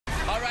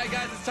right,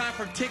 guys, it's time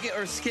for Ticket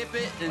or Skip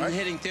It. And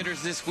hitting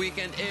theaters this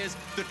weekend is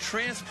The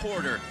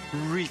Transporter,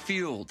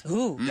 Refueled.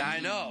 Ooh. I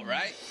know,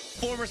 right?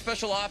 Former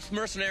special ops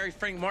mercenary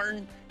Frank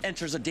Martin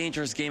enters a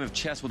dangerous game of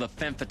chess with a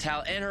femme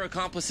fatale and her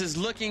accomplices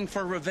looking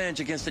for revenge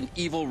against an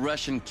evil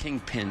Russian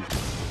kingpin.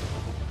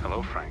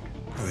 Hello, Frank.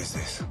 Who is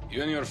this?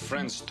 You and your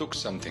friends took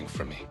something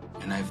from me,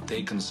 and I've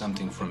taken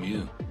something from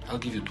you. I'll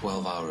give you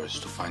 12 hours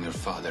to find your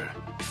father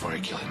before I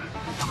kill him.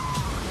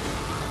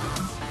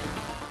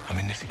 I'm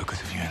in this because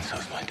of you, and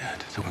so's my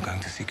dad. So we're going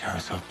to see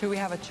Carousel. Do we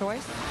have a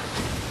choice?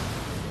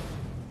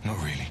 Not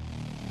really.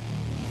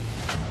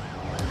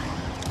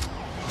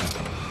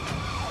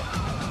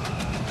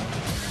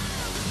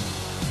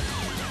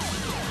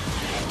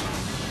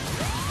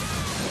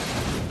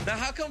 Now,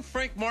 how come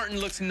Frank Martin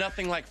looks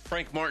nothing like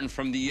Frank Martin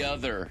from the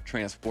other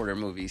Transporter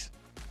movies?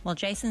 Well,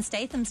 Jason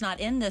Statham's not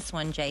in this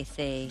one,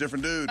 JC.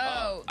 Different dude.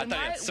 I thought he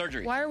had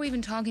surgery. Why are we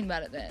even talking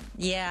about it then?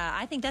 Yeah,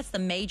 I think that's the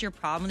major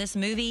problem with this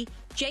movie.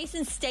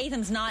 Jason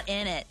Statham's not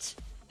in it.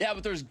 Yeah,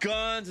 but there's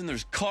guns and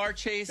there's car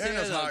chases And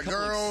there's a hot couple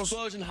girls.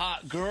 explosion,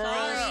 hot girls.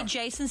 Sorry,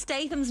 Jason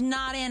Statham's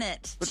not in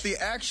it. But the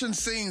action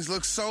scenes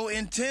look so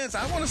intense.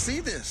 I want to see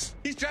this.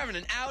 He's driving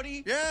an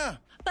Audi. Yeah.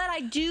 But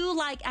I do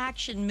like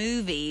action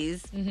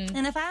movies,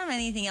 and if I don't have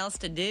anything else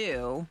to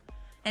do,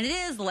 and it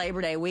is Labor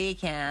Day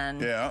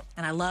weekend, Yeah.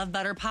 and I love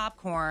butter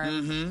popcorn,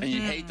 And you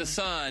hate the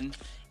sun.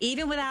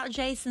 even without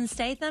Jason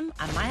Statham,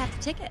 I might have to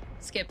ticket.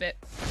 Skip it.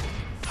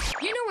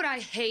 You know what I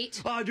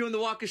hate? Oh, doing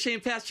the walk of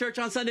shame past church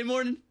on Sunday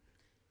morning?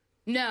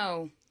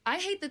 No. I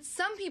hate that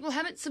some people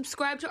haven't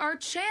subscribed to our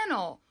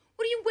channel.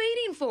 What are you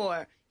waiting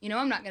for? You know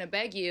I'm not going to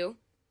beg you. I'm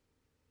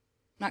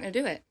not going to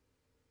do it.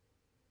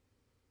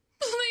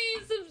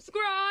 Please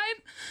subscribe.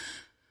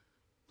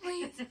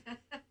 Please.